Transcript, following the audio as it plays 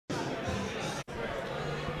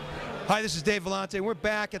Hi, this is Dave Vellante. We're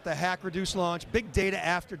back at the HackReduce launch, Big Data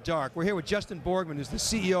After Dark. We're here with Justin Borgman, who's the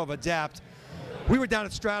CEO of Adapt. We were down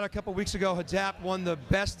at Strata a couple weeks ago. Adapt won the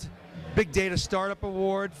Best Big Data Startup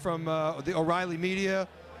Award from the O'Reilly Media.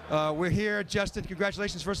 We're here. Justin,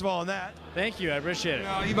 congratulations, first of all, on that. Thank you. I appreciate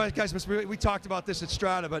it. You guys must really, we talked about this at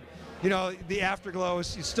Strata, but you know, the afterglow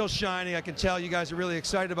is still shining. I can tell you guys are really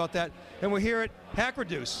excited about that. And we're here at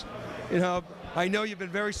HackReduce. You know, I know you've been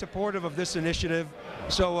very supportive of this initiative.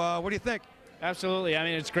 So what do you think? Absolutely. I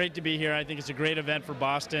mean, it's great to be here. I think it's a great event for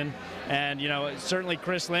Boston. And, you know, certainly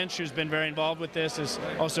Chris Lynch, who's been very involved with this, is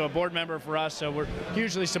also a board member for us. So we're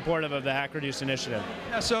hugely supportive of the HackReduce initiative.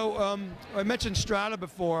 Yeah, so I mentioned Strata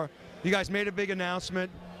before. You guys made a big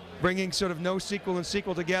announcement, bringing sort of NoSQL and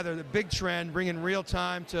SQL together. The big trend, bringing real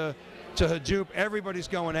time to Hadoop. Everybody's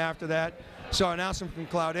going after that. So announcement from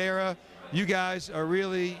Cloudera. You guys are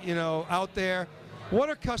really, you know, out there. What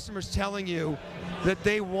are customers telling you that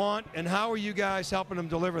they want, and how are you guys helping them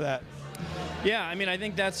deliver that? Yeah, I mean, I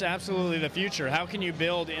think that's absolutely the future. How can you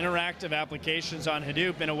build interactive applications on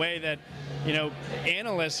Hadoop in a way that, you know,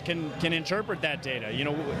 analysts can interpret that data? You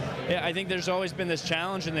know, I think there's always been this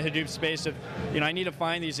challenge in the Hadoop space of, you know, I need to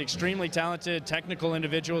find these extremely talented technical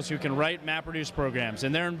individuals who can write MapReduce programs,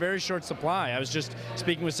 and they're in very short supply. I was just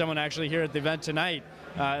speaking with someone actually here at the event tonight,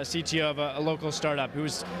 a CTO of a local startup, who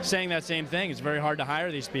was saying that same thing. It's very hard to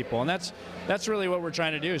hire these people, and that's really what we're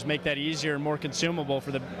trying to do, is make that easier and more consumable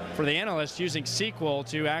for the analysts using SQL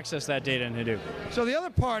to access that data in Hadoop. So the other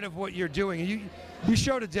part of what you're doing, you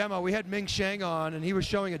showed a demo. We had Ming Sheng on, and he was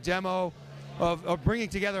showing a demo of bringing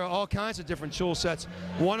together all kinds of different tool sets,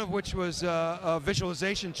 one of which was a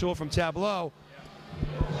visualization tool from Tableau.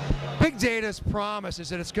 Big Data's promise is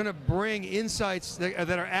that it's going to bring insights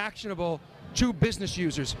that are actionable to business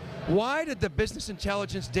users. Why did the business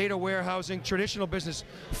intelligence, data warehousing, traditional business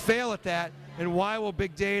fail at that, and why will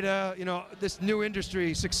big data, you know, this new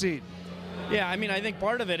industry succeed? Yeah, I mean, I think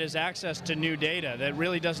part of it is access to new data that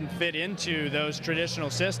really doesn't fit into those traditional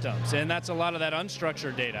systems, and that's a lot of that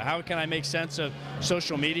unstructured data. How can I make sense of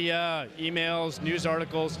social media, emails, news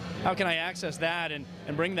articles? How can I access that and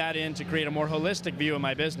bring that in to create a more holistic view of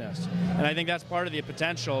my business? And I think that's part of the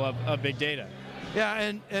potential of big data.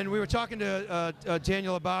 Yeah, and we were talking to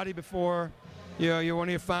Daniel Abadi before. You know, you're one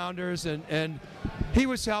of your founders, and he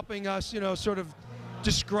was helping us, you know, sort of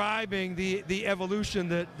describing the evolution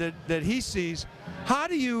that he sees. How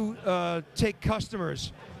do you take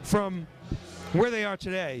customers from where they are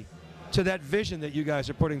today to that vision that you guys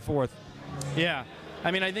are putting forth? Yeah. I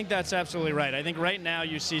mean, I think that's absolutely right. I think right now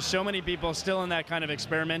you see so many people still in that kind of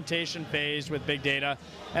experimentation phase with big data,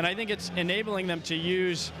 and I think it's enabling them to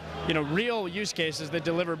use, you know, real use cases that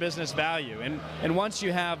deliver business value. And once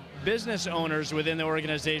you have business owners within the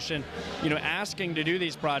organization, you know, asking to do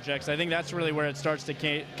these projects, I think that's really where it starts to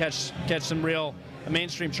catch some real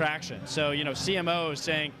mainstream traction. So, you know, CMOs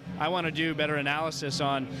saying, I want to do better analysis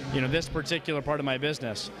on, you know, this particular part of my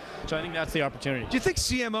business. So I think that's the opportunity. Do you think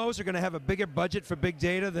CMOs are going to have a bigger budget for big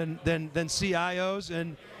data than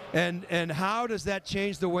CIOs, and how does that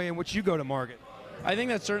change the way in which you go to market? I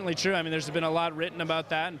think that's certainly true. I mean, there's been a lot written about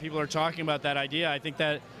that, and people are talking about that idea. I think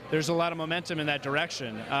that there's a lot of momentum in that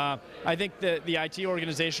direction. I think that the IT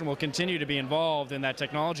organization will continue to be involved in that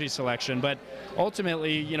technology selection, but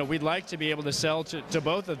ultimately, you know, we'd like to be able to sell to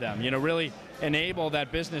both of them, you know, really enable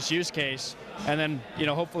that business use case, and then, you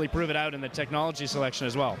know, hopefully prove it out in the technology selection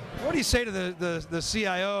as well. What do you say to the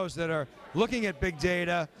CIOs that are looking at big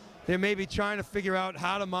data? They may be trying to figure out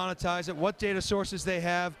how to monetize it, what data sources they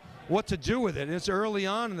have, what to do with it, and it's early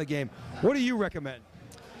on in the game. What do you recommend?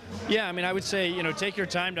 Yeah, I mean, I would say, you know, take your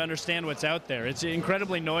time to understand what's out there. It's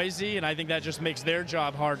incredibly noisy, and I think that just makes their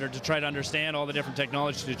job harder to try to understand all the different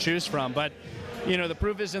technologies to choose from. But, you know, the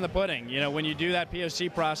proof is in the pudding. You know, when you do that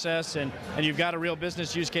POC process and you've got a real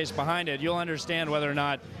business use case behind it, you'll understand whether or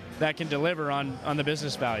not that can deliver on the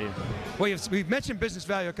business value. Well, we've mentioned business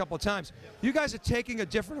value a couple of times. You guys are taking a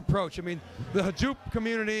different approach. I mean, the Hadoop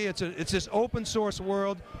community, it's this open source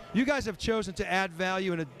world. You guys have chosen to add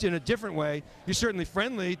value in a different way. You're certainly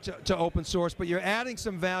friendly to open source, but you're adding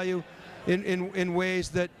some value in ways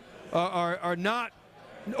that are not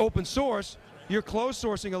open source. You're closed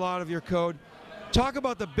sourcing a lot of your code. Talk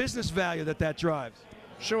about the business value that drives.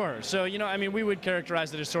 Sure. So, you know, I mean, we would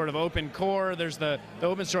characterize it as sort of open core. There's the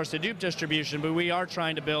open source Hadoop distribution, but we are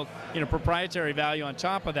trying to build, you know, proprietary value on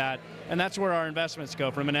top of that. and that's where our investments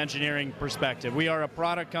go from an engineering perspective. We are a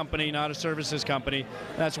product company, not a services company.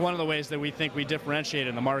 That's one of the ways that we think we differentiate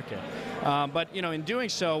in the market. But in doing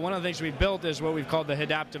so, one of the things we've built is what we've called the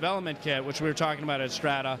Hadapt development kit, which we were talking about at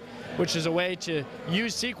Strata, which is a way to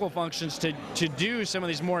use SQL functions to do some of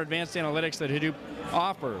these more advanced analytics that Hadoop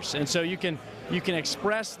offers. And so you can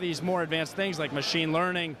express these more advanced things like machine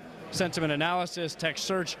learning, sentiment analysis, text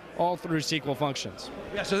search, all through SQL functions.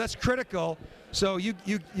 Yeah, so that's critical. So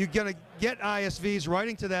you're going to get ISVs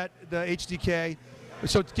writing to the HDK.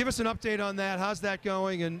 So give us an update on that. How's that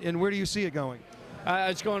going, and where do you see it going?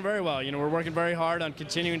 It's going very well. We're working very hard on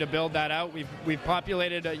continuing to build that out. We've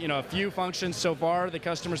populated a few functions so far that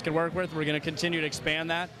customers can work with. We're going to continue to expand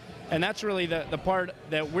that. And that's really the part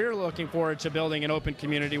that we're looking forward to, building an open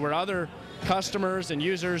community where other customers and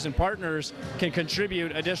users and partners can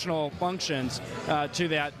contribute additional functions to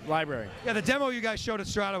that library. Yeah, the demo you guys showed at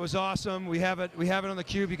Strata was awesome. We have it on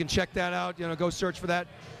theCUBE. You can check that out. Go search for that.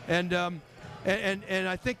 And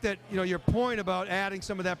I think that your point about adding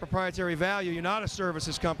some of that proprietary value. You're not a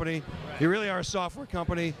services company. You really are a software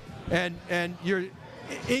company, and you're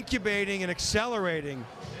incubating and accelerating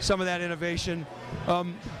some of that innovation.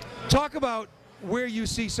 Talk about where you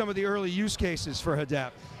see some of the early use cases for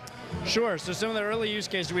Hadapt. Sure. So some of the early use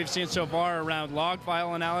cases we've seen so far are around log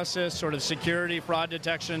file analysis, sort of security, fraud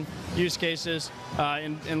detection use cases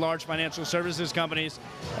in large financial services companies.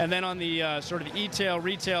 And then on the sort of e-tail,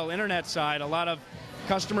 retail, internet side, a lot of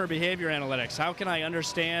customer behavior analytics. How can I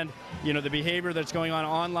understand the behavior that's going on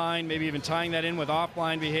online, maybe even tying that in with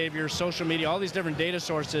offline behavior, social media, all these different data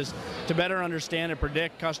sources to better understand and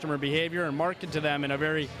predict customer behavior and market to them in a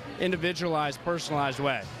very individualized, personalized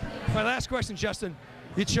way. My last question, Justin.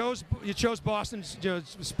 You chose Boston,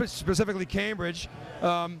 specifically Cambridge.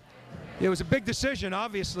 It was a big decision,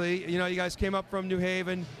 obviously. You guys came up from New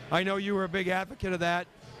Haven. I know you were a big advocate of that.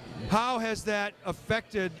 How has that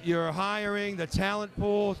affected your hiring, the talent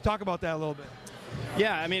pool? Talk about that a little bit.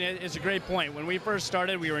 Yeah, I mean, it's a great point. When we first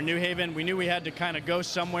started, we were in New Haven. We knew we had to kind of go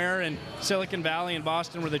somewhere, and Silicon Valley and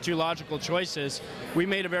Boston were the two logical choices. We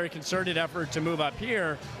made a very concerted effort to move up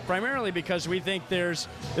here, primarily because we think there's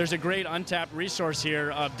a great untapped resource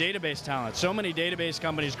here of database talent. So many database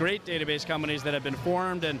companies, great database companies that have been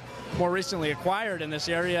formed and more recently acquired in this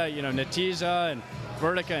area, Netezza and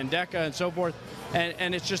Vertica and Deca and so forth.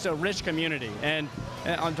 And it's just a rich community. And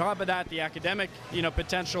on top of that, the academic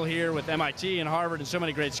potential here with MIT and Harvard and so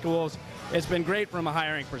many great schools, it's been great from a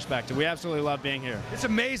hiring perspective. We absolutely love being here. It's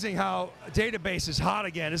amazing how database is hot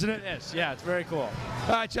again, isn't it? It is, yeah, it's very cool.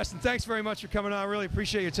 All right, Justin, thanks very much for coming on. I really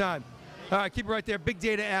appreciate your time. All right, keep it right there. Big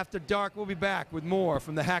Data After Dark. We'll be back with more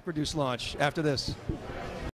from the HackReduce launch after this.